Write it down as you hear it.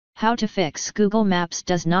How to fix Google Maps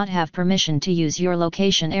does not have permission to use your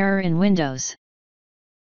location error in Windows.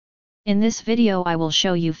 In this video I will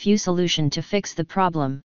show you few solution to fix the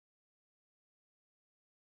problem.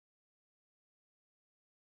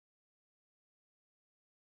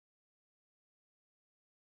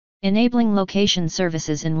 Enabling location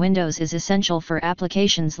services in Windows is essential for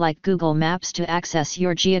applications like Google Maps to access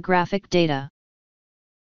your geographic data.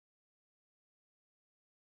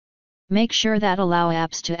 Make sure that Allow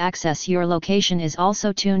Apps to access your location is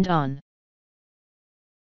also turned on.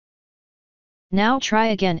 Now try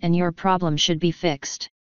again and your problem should be fixed.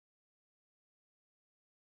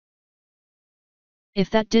 If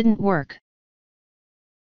that didn't work,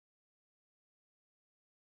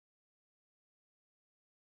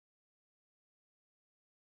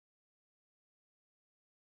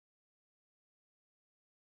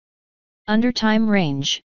 under Time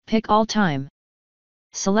Range, pick All Time.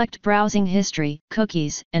 Select Browsing History,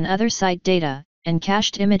 Cookies, and other site data, and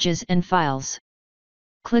cached images and files.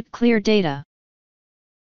 Click Clear Data.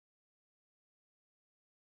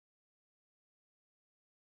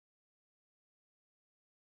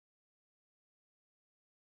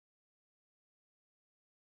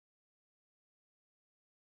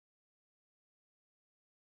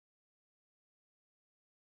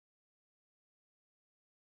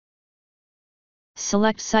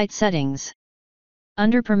 Select Site Settings.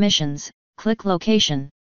 Under Permissions, click Location.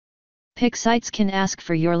 Pick Sites can ask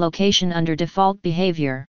for your location under Default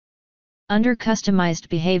Behavior. Under Customized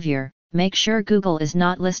Behavior, make sure Google is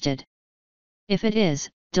not listed. If it is,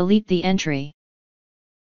 delete the entry.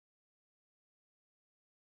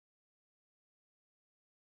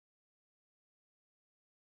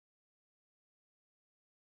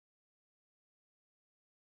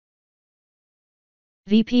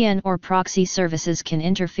 VPN or proxy services can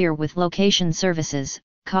interfere with location services,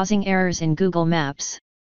 causing errors in Google Maps.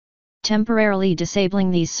 Temporarily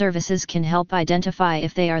disabling these services can help identify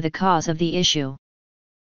if they are the cause of the issue.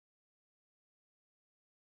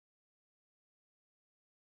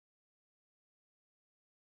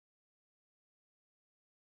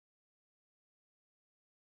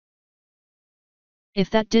 If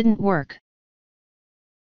that didn't work,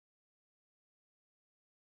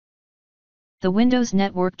 the Windows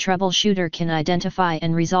Network Troubleshooter can identify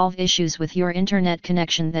and resolve issues with your internet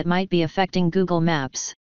connection that might be affecting Google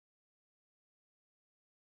Maps.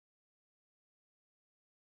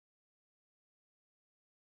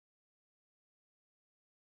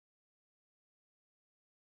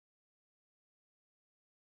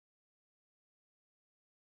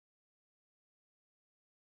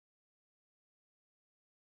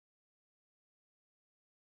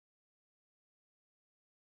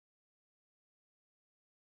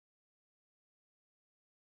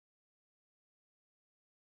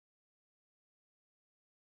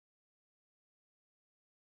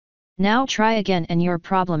 Now try again and your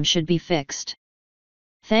problem should be fixed.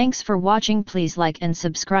 Thanks for watching. Please like and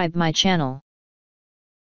subscribe my channel.